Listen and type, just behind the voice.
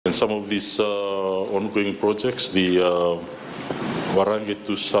And some of these ongoing projects, the Warange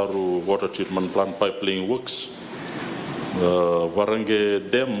to Saru Water Treatment Plant pipeline works.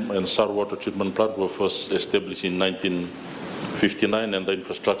 Warange Dam and Saru Water Treatment Plant were first established in 1959, and the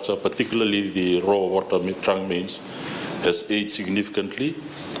infrastructure, particularly the raw water trunk mains, has aged significantly.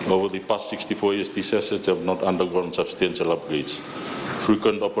 Over the past 64 years, these assets have not undergone substantial upgrades.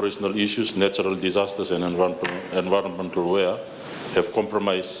 Frequent operational issues, natural disasters, and environmental wear have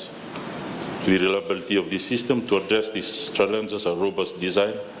compromised the reliability of the system. To address these challenges, a robust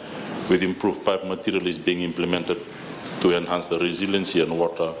design with improved pipe material is being implemented to enhance the resiliency and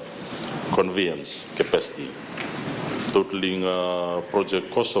water conveyance capacity, totaling a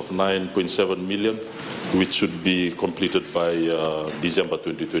project cost of 9.7 million, which should be completed by December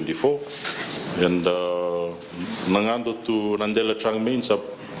 2024. And Nagado to Nadele trunk mains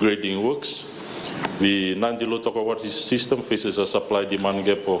upgrading works. The Nadi-Lautoka water system faces a supply-demand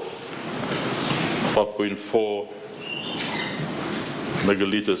gap of 5.4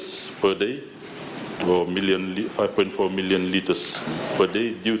 megaliters per day, or 5.4 million liters per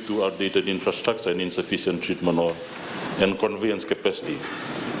day, due to outdated infrastructure and insufficient treatment and conveyance capacity.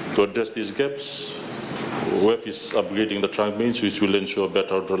 To address these gaps, WEF is upgrading the trunk mains, which will ensure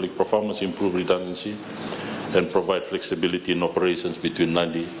better hydraulic performance, improve redundancy, and provide flexibility in operations between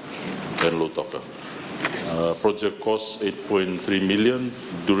Nadi and Lautoka. Project cost 8.3 million,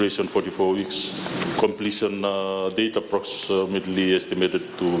 duration 44 weeks, completion date approximately estimated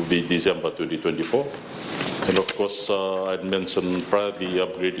to be December 2024. And of course, I'd mentioned prior the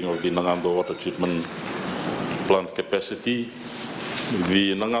upgrading of the Nagado Water Treatment Plant capacity.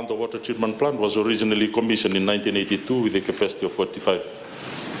 The Nagado Water Treatment Plant was originally commissioned in 1982 with a capacity of 45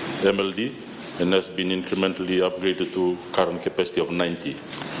 MLD and has been incrementally upgraded to current capacity of 90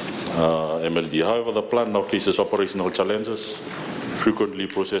 MLD. However, the plant now faces operational challenges, frequently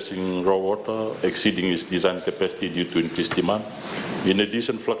processing raw water exceeding its design capacity due to increased demand. In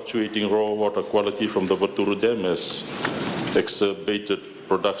addition, fluctuating raw water quality from the Vaturu Dam has exacerbated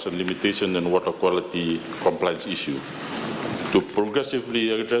production limitation and water quality compliance issue. To progressively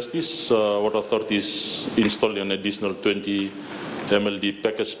address this, Water Authority is installing an additional 20 MLD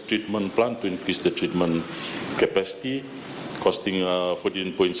package treatment plant to increase the treatment capacity, costing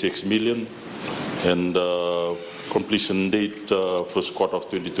 14.6 million, and completion date first quarter of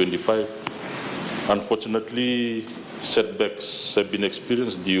 2025. Unfortunately, setbacks have been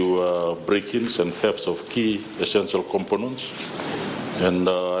experienced due to break-ins and thefts of key essential components, and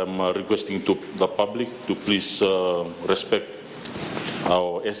I'm requesting to the public to please respect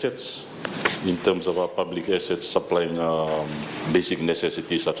our assets in terms of our public assets supplying basic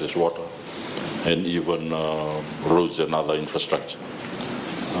necessities such as water and even roads and other infrastructure.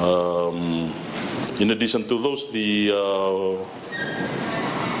 In addition to those, the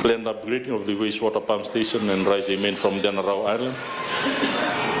planned upgrading of the wastewater pump station and rising main from Denarau Island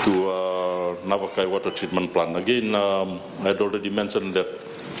to Navakai Water Treatment Plant. Again, I had already mentioned that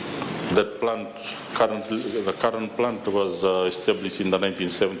the current plant was established in the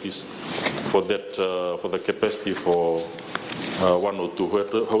 1970s for the capacity for 1 or 2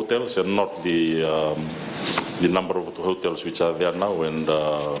 hotels, and not the number of hotels which are there now and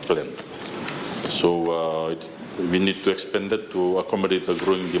planned. So we need to expand it to accommodate the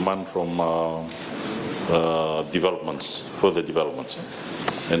growing demand from further developments.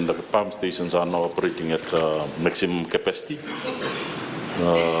 And the pump stations are now operating at maximum capacity,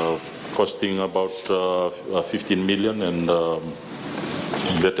 costing about 15 million, and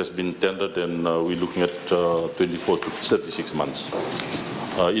that has been tendered, and we're looking at 24 to 36 months.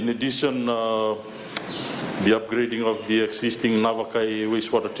 In addition, the upgrading of the existing Navakai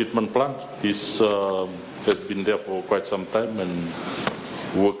wastewater treatment plant, this has been there for quite some time, and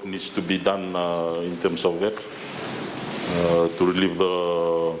work needs to be done in terms of that to relieve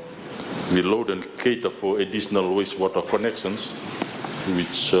the load and cater for additional wastewater connections,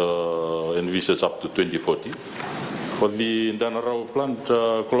 which envisages up to 2040. For the Denarau plant,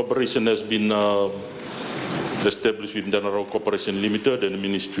 collaboration has been established with Denarau Corporation Limited and the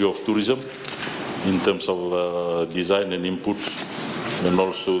Ministry of Tourism in terms of design and input, and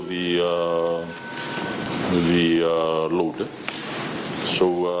also the load.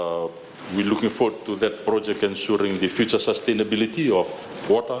 So we're looking forward to that project, ensuring the future sustainability of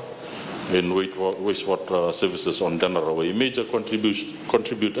water and wastewater services on Denarau, a major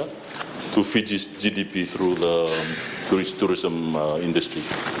contributor to Fiji's GDP through the tourism industry.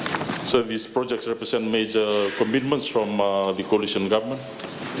 So these projects represent major commitments from the coalition government,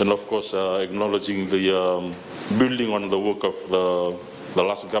 and of course acknowledging the building on the work of the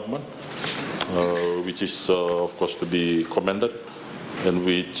last government, which is of course to be commended. and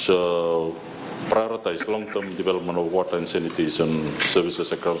which prioritize long-term development of water and sanitation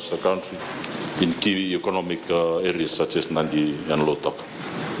services across the country in key economic areas such as Nadi and Lautoka.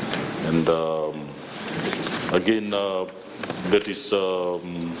 And again, that is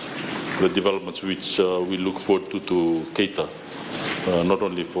the developments which we look forward to cater not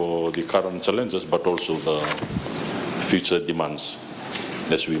only for the current challenges but also the future demands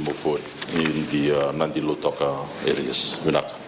as we move forward in the Nadi-Lautoka areas. Vinaka.